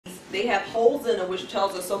they have holes in them, which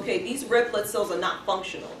tells us, okay, these red blood cells are not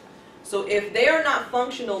functional. So if they are not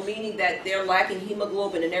functional, meaning that they're lacking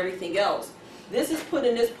hemoglobin and everything else, this is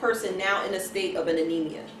putting this person now in a state of an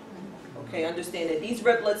anemia. Okay, understand that these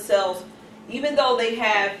red blood cells, even though they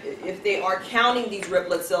have, if they are counting these red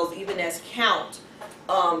blood cells even as count,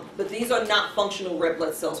 but these are not functional red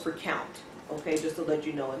blood cells for count. Okay, just to let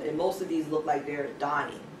you know. And most of these look like they're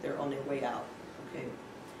dying. They're on their way out. Okay,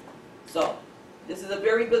 so this is a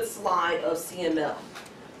very good slide of CML.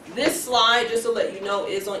 This slide, just to let you know,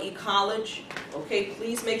 is on eCollege. Okay,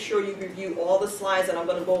 please make sure you review all the slides that I'm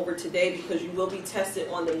going to go over today because you will be tested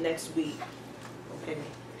on them next week. Okay.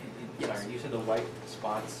 Sorry, you said the white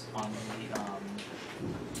spots on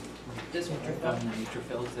the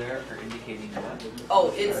neutrophils there are indicating what?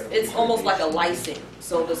 Oh, it's almost like a lysing.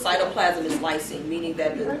 So the cytoplasm is lysing, meaning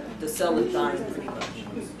that the cell is dying pretty much.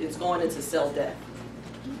 It's going into cell death.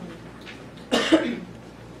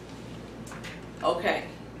 Okay.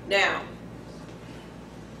 Now,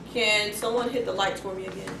 can someone hit the lights for me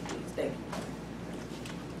again, please? Thank you.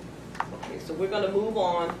 Okay, so we're going to move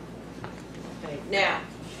on. Okay, now,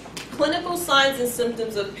 clinical signs and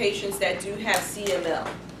symptoms of patients that do have CML.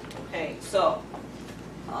 Okay, so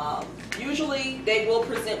usually they will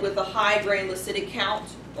present with a high granulocytic count,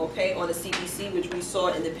 okay, on the CBC, which we saw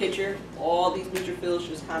in the picture. All these neutrophils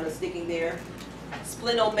just kind of sticking there.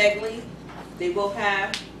 Splenomegaly, they will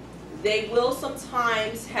have. They will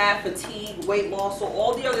sometimes have fatigue, weight loss, so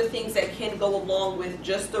all the other things that can go along with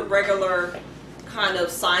just the regular kind of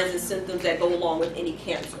signs and symptoms that go along with any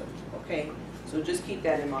cancer. Okay, so just keep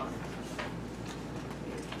that in mind.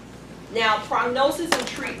 Now, prognosis and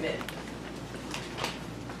treatment.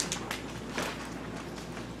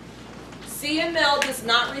 CML does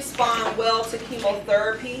not respond well to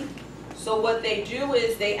chemotherapy. So what they do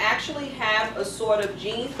is they actually have a sort of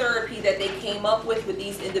gene therapy that they came up with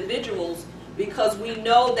these individuals because we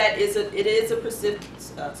know that it is a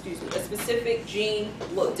specific gene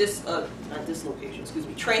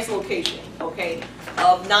translocation, okay,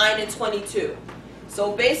 of 9 and 22.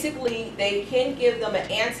 So basically they can give them an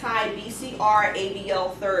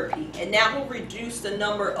anti-BCR-ABL therapy, and that will reduce the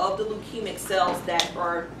number of the leukemic cells that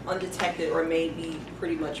are undetected or may be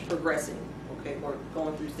pretty much progressing. Okay, or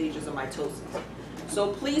going through stages of mitosis.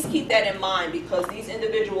 So please keep that in mind because these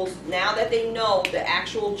individuals, now that they know the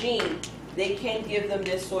actual gene, they can give them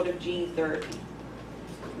this sort of gene therapy.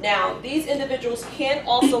 Now, these individuals can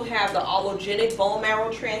also have the allogenic bone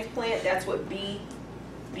marrow transplant. That's what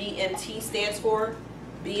BMT stands for.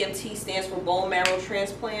 BMT stands for bone marrow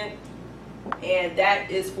transplant. And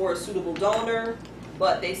that is for a suitable donor,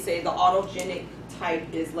 but they say the autogenic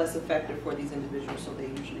type is less effective for these individuals, so they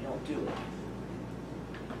usually don't do it.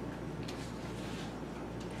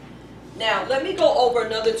 Now, let me go over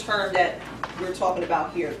another term that we're talking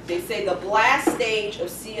about here. They say the blast stage of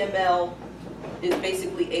CML is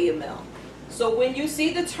basically AML. So when you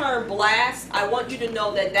see the term blast, I want you to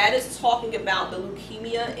know that that is talking about the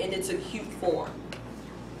leukemia in its acute form.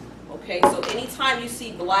 Okay, so anytime you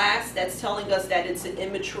see blast, that's telling us that it's an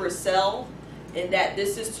immature cell and that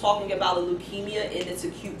this is talking about a leukemia in its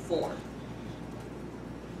acute form.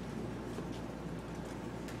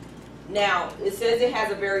 Now, it says it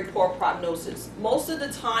has a very poor prognosis. Most of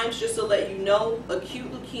the times, just to let you know,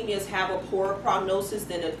 acute leukemias have a poorer prognosis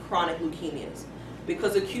than chronic leukemias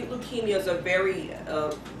because acute leukemias are very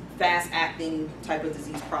fast-acting type of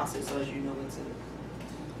disease process, so as you know, it's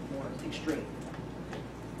more extreme.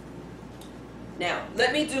 Now,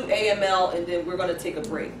 let me do AML, and then we're going to take a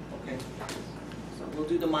break. Okay. So we'll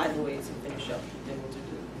do the myeloids and finish up. Then we'll do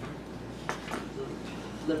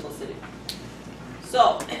the lymphocytic.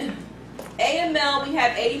 So, AML, we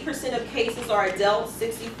have 80% of cases are adults,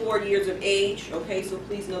 64 years of age. Okay, so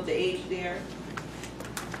please note the age there.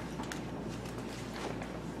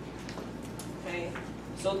 Okay,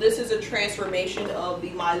 so this is a transformation of the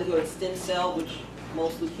myeloid stem cell, which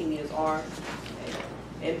most leukemias are. Okay.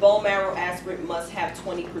 And bone marrow aspirate must have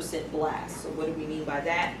 20% blast. So what do we mean by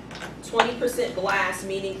that? 20% blast,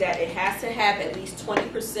 meaning that it has to have at least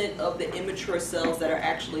 20% of the immature cells that are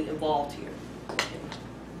actually involved here.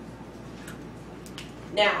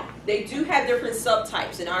 Now, they do have different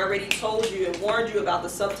subtypes, and I already told you and warned you about the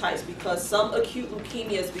subtypes because some acute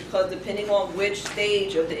leukemias, because depending on which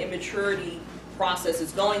stage of the immaturity process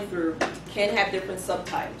is going through, can have different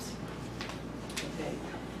subtypes. Okay.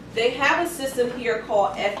 They have a system here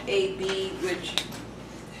called FAB, which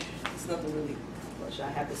there's nothing really much I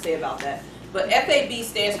have to say about that. But FAB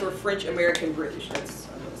stands for French American British. That's,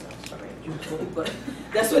 I know it sounds strange, but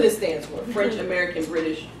that's what it stands for, French American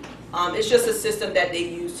British. It's just a system that they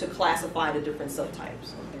use to classify the different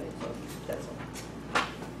subtypes. Okay, so that's all.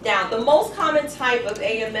 Now, the most common type of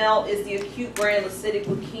AML is the acute granulocytic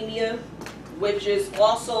leukemia, which is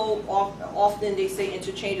also often, they say,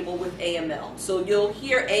 interchangeable with AML. So you'll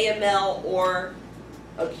hear AML or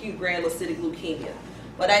acute granulocytic leukemia.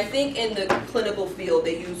 But I think in the clinical field,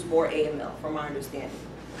 they use more AML, from my understanding.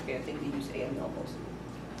 Okay, I think they use AML mostly.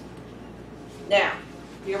 Now,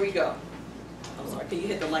 here we go. I'm sorry, can you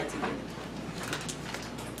hit the lights again?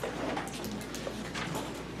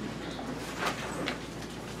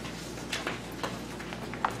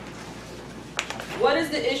 What is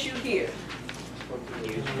the issue here?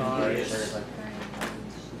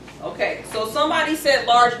 Okay, so somebody said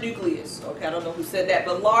large nucleus. Okay, I don't know who said that,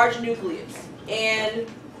 but large nucleus. And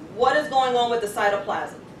what is going on with the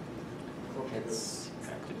cytoplasm?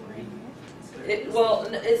 Well,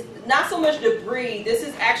 it's not so much debris. This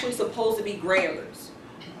is actually supposed to be granulars.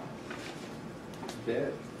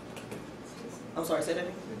 Dead. I'm sorry, say that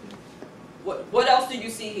again. What else do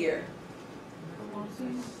you see here?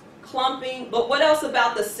 Clumping. But what else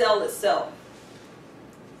about the cell itself?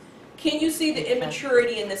 Can you see the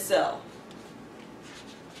immaturity in the cell?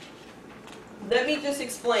 Let me just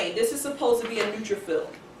explain. This is supposed to be a neutrophil.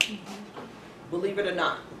 Believe it or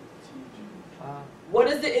not. What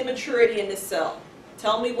is the immaturity in this cell?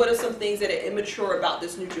 Tell me what are some things that are immature about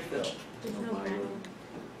this neutrophil.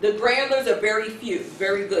 The granulars are very few.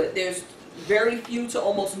 Very good. There's very few to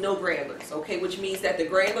almost no granulars, okay, which means that the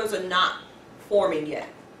granulars are not forming yet.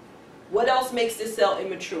 What else makes this cell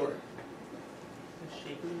immature?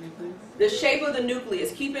 The shape of the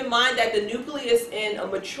nucleus. Keep in mind that the nucleus in a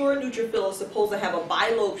mature neutrophil is supposed to have a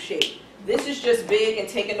bilobe shape. This is just big and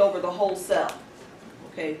taking over the whole cell,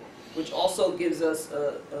 okay, which also gives us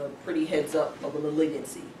a pretty heads up of a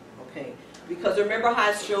malignancy, okay? Because remember how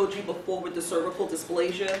I showed you before with the cervical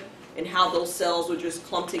dysplasia and how those cells would just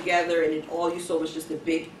clump together and all you saw was just a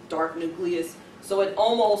big dark nucleus? So it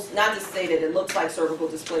almost, not to say that it looks like cervical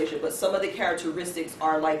dysplasia, but some of the characteristics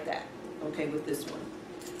are like that, okay, with this one.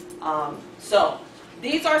 So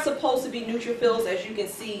these are supposed to be neutrophils. As you can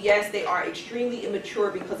see, yes, they are extremely immature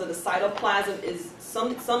because of the cytoplasm is,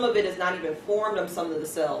 some of it is not even formed on some of the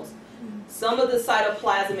cells. Some of the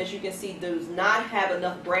cytoplasm, as you can see, does not have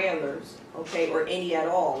enough granulars, okay, or any at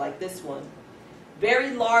all, like this one.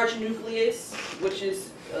 Very large nucleus, which is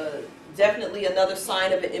definitely another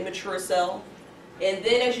sign of an immature cell. And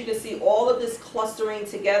then, as you can see, all of this clustering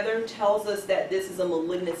together tells us that this is a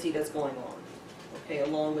malignancy that's going on, okay,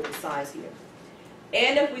 along with the size here.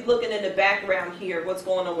 And if we're looking in the background here, what's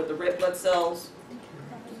going on with the red blood cells?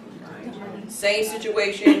 Same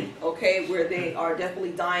situation, okay, where they are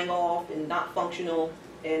definitely dying off and not functional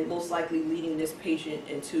and most likely leading this patient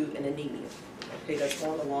into an anemia, okay, that's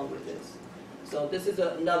going along with this. So this is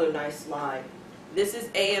another nice slide. This is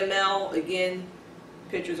AML, again,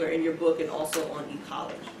 pictures are in your book and also on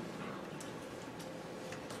eCollege.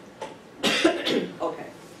 Okay.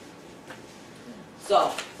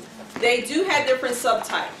 So, they do have different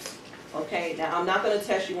subtypes. Okay, now I'm not going to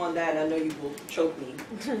test you on that. I know you will choke me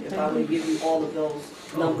if I would give you all of those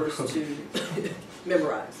numbers to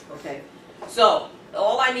memorize. Okay, so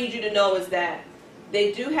all I need you to know is that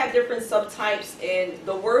they do have different subtypes, and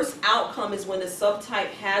the worst outcome is when the subtype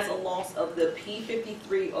has a loss of the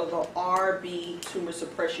P53 or the RB tumor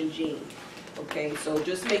suppression gene. Okay, so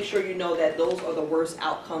just make sure you know that those are the worst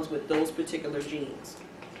outcomes with those particular genes.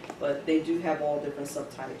 But they do have all different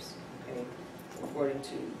subtypes, okay, according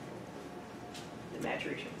to the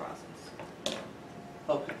maturation process.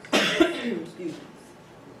 Okay. Excuse me.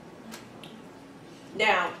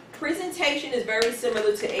 Now, presentation is very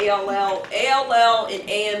similar to ALL. ALL and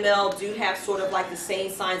AML do have sort of like the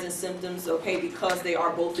same signs and symptoms, okay, because they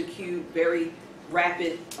are both acute, very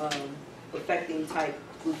rapid affecting type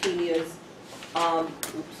leukemias.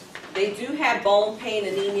 They do have bone pain,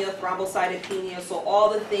 anemia, thrombocytopenia, so all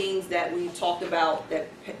the things that we talked about that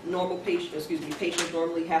normal patients, patients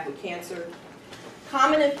normally have with cancer.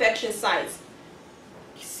 Common infection sites: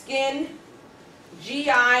 skin, GI,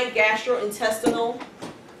 gastrointestinal.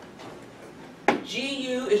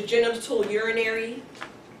 GU is genital urinary,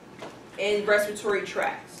 and respiratory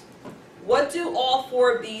tracts. What do all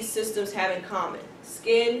four of these systems have in common?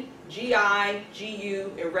 Skin, GI,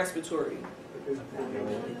 GU, and respiratory.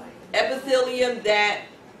 Epithelium that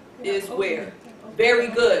is where? Very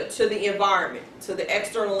good, to the environment, to the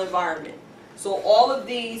external environment. So all of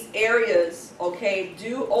these areas, okay,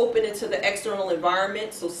 do open into the external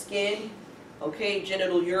environment. So skin, okay,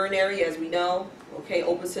 genital urinary, as we know, okay,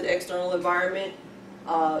 opens to the external environment.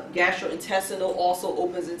 Gastrointestinal also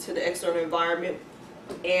opens into the external environment.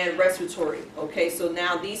 And respiratory, okay, so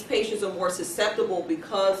now these patients are more susceptible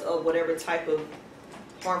because of whatever type of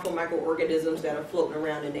harmful microorganisms that are floating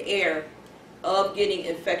around in the air of getting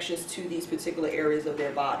infections to these particular areas of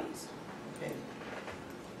their bodies. Okay.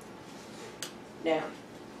 Now,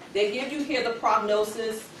 they give you here the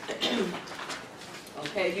prognosis.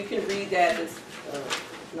 Okay, you can read that. It's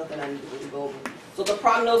nothing I need to really go over. So the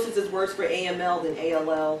prognosis is worse for AML than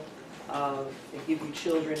ALL. They give you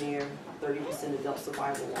children here, 30% adult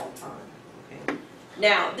survival long time. Okay.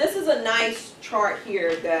 Now, this is a nice chart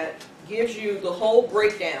here that gives you the whole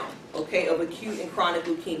breakdown, okay, of acute and chronic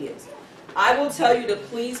leukemias. I will tell you to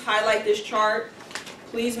please highlight this chart.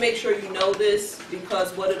 Please make sure you know this,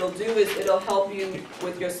 because what it'll do is it'll help you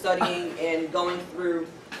with your studying and going through,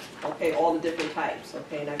 okay, all the different types,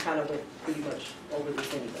 okay, and I kind of went pretty much over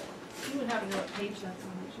this anyway. You would have to know what page that's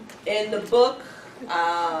on. In the book,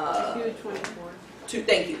 224.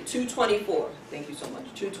 thank you, 224. Thank you so much.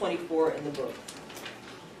 224 in the book.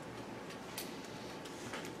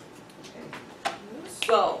 Okay.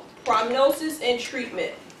 So, prognosis and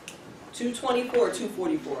treatment. 224,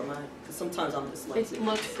 244, am I? Because sometimes I'm dyslexic. It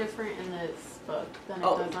looks different in this book than it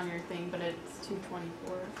does on your thing, but it's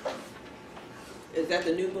 224. Is that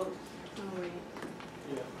the new book? Oh, wait.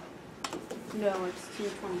 Yeah. No, it's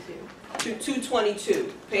 222.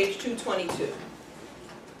 222, page 222.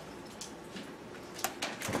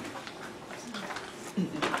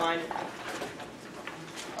 Find it.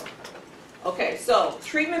 Okay, so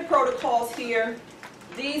treatment protocols here.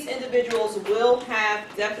 These individuals will have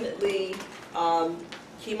definitely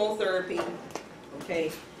chemotherapy.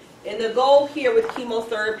 Okay, and the goal here with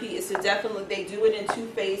chemotherapy is to definitely, they do it in 2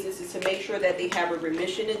 phases, is to make sure that they have a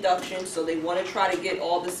remission induction, so they want to try to get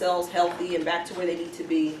all the cells healthy and back to where they need to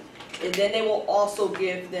be. And then they will also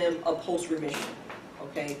give them a post-remission,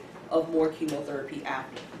 okay, of more chemotherapy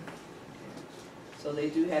after. So they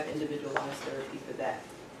do have individualized therapy for that.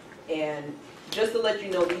 And just to let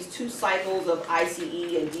you know, these 2 cycles of ICE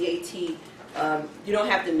and DAT, you don't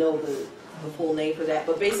have to know the full name for that,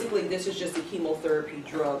 but basically this is just the chemotherapy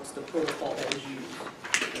drugs, the protocol that is used.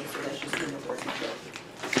 Okay, so that's just chemotherapy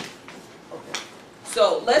drugs. Okay.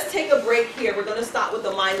 So let's take a break here. We're going to start with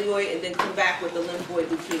the myeloid and then come back with the lymphoid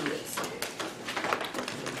leukemias.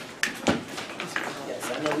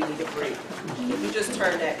 Yes, I know we need a break. Can you just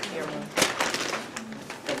turn that camera?